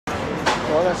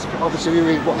Well, that's obviously we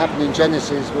read what happened in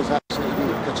Genesis was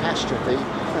absolutely a catastrophe.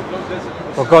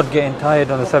 For God getting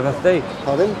tired on the seventh day.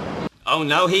 Pardon? Oh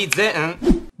no, he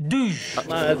didn't. Douche.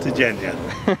 That's a genius.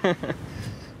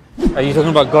 Are you talking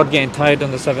about God getting tired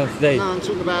on the seventh day? No, I'm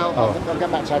talking about. I'm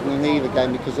going back to Adam and Eve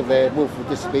again because of their willful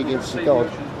disobedience to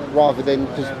God, rather than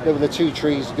because there were the two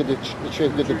trees, the tree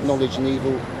of good of knowledge and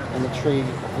evil, and the tree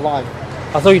of life.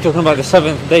 I thought you were talking about the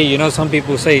seventh day. You know, some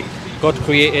people say God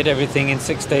created everything in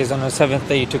 6 days. On the seventh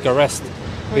day, He took a rest.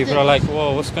 People are like,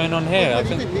 "Whoa, what's going on here?" He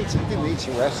didn't need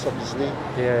to rest, obviously.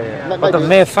 Yeah. But the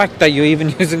mere fact that you're even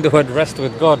using the word rest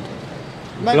with God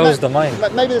blows the mind.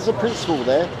 Maybe there's a principle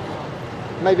there.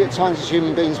 Maybe at times as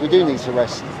human beings we do need to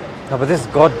rest. No, but this is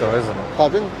God though, isn't it?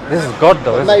 Pardon? This is God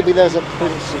though, isn't it? Maybe there's a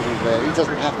principle there. He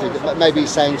doesn't have to. But maybe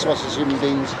he's saying to us as human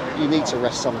beings, you need to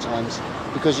rest sometimes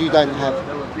because you don't have.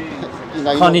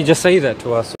 Can't He just say that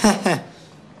to us?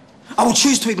 I will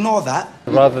choose to ignore that.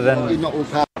 Rather than... You're not all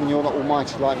powerful and you're not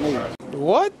almighty like me.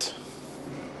 What?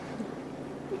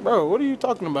 Bro, what are you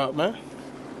talking about, man?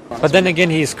 But then again,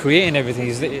 He's creating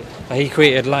everything. He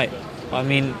created light. I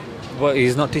mean,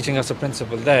 He's not teaching us a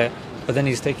principle there, but then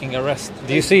He's taking a rest.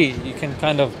 Do you see? You can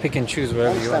kind of pick and choose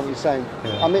wherever you I understand want. what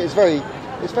you're saying. Yeah. I mean,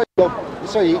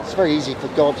 it's very easy for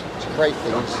God to create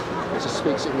things, to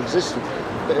speak it in existence,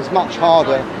 but it's much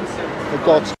harder for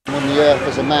God to come on the earth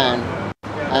as a man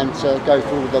and to go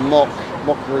through all the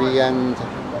mockery and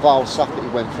vile stuff that He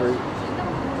went through.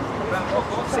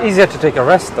 It's easier to take a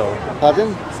rest though.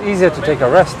 Pardon? It's easier to take a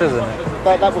rest, isn't it?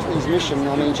 But that wasn't His mission.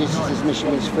 I mean, Jesus'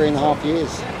 mission was 3.5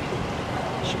 years.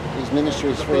 His ministry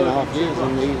was 3.5 years,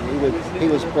 and he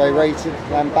was berated,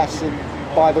 lambasted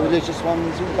by the religious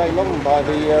ones all day long, by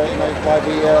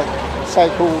the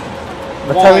so-called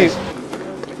wise.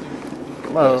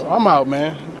 Bro, I'm out,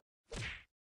 man.